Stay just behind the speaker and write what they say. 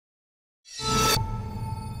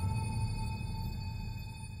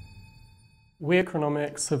We at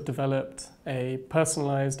Chronomics have developed a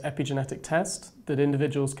personalized epigenetic test that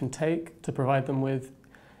individuals can take to provide them with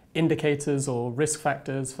indicators or risk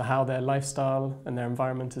factors for how their lifestyle and their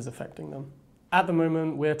environment is affecting them. At the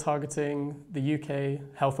moment, we're targeting the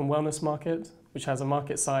UK health and wellness market, which has a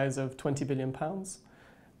market size of £20 billion.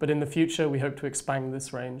 But in the future, we hope to expand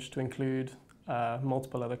this range to include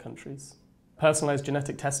multiple other countries. Personalized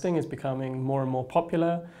genetic testing is becoming more and more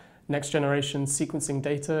popular. Next generation sequencing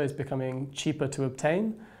data is becoming cheaper to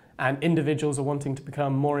obtain, and individuals are wanting to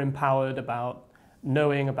become more empowered about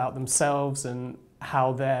knowing about themselves and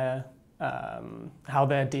how their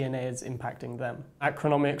DNA is impacting them. At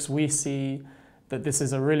Chronomics, we see that this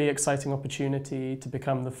is a really exciting opportunity to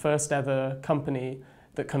become the first ever company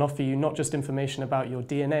that can offer you not just information about your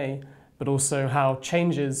DNA, but also how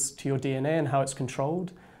changes to your DNA and how it's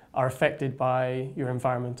controlled are affected by your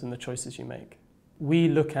environment and the choices you make. We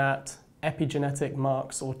look at epigenetic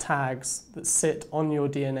marks or tags that sit on your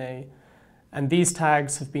DNA, and these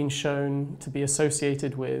tags have been shown to be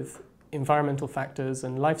associated with environmental factors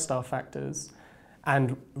and lifestyle factors,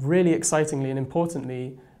 and really excitingly and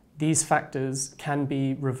importantly, these factors can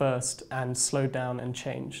be reversed and slowed down and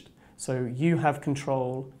changed. So you have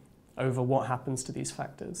control over what happens to these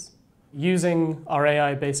factors. Using our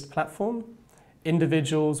AI-based platform,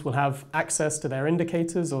 individuals will have access to their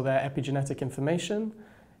indicators or their epigenetic information.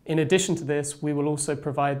 In addition to this, we will also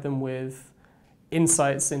provide them with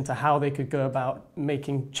insights into how they could go about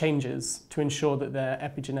making changes to ensure that their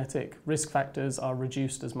epigenetic risk factors are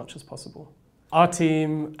reduced as much as possible. Our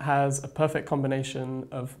team has a perfect combination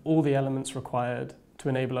of all the elements required to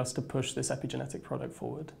enable us to push this epigenetic product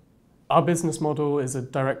forward. Our business model is a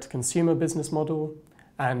direct-to-consumer business model,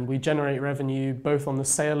 and we generate revenue both on the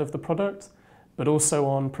sale of the product but also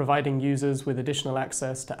on providing users with additional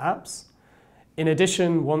access to apps. In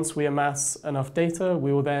addition, once we amass enough data,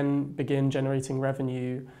 we will then begin generating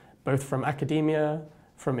revenue both from academia,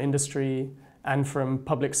 from industry, and from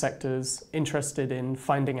public sectors interested in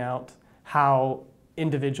finding out how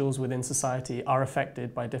individuals within society are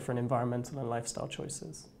affected by different environmental and lifestyle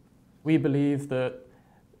choices. We believe that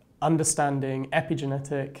understanding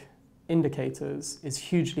epigenetic indicators is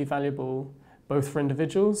hugely valuable both for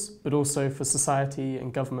individuals, but also for society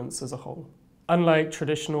and governments as a whole. Unlike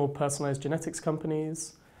traditional personalized genetics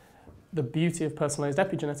companies, the beauty of personalized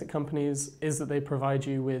epigenetic companies is that they provide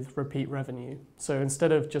you with repeat revenue. So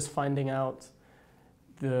instead of just finding out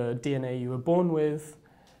the DNA you were born with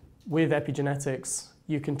epigenetics,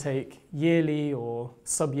 you can take yearly or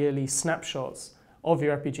sub-yearly snapshots of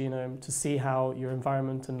your epigenome to see how your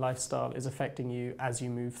environment and lifestyle is affecting you as you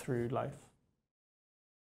move through life.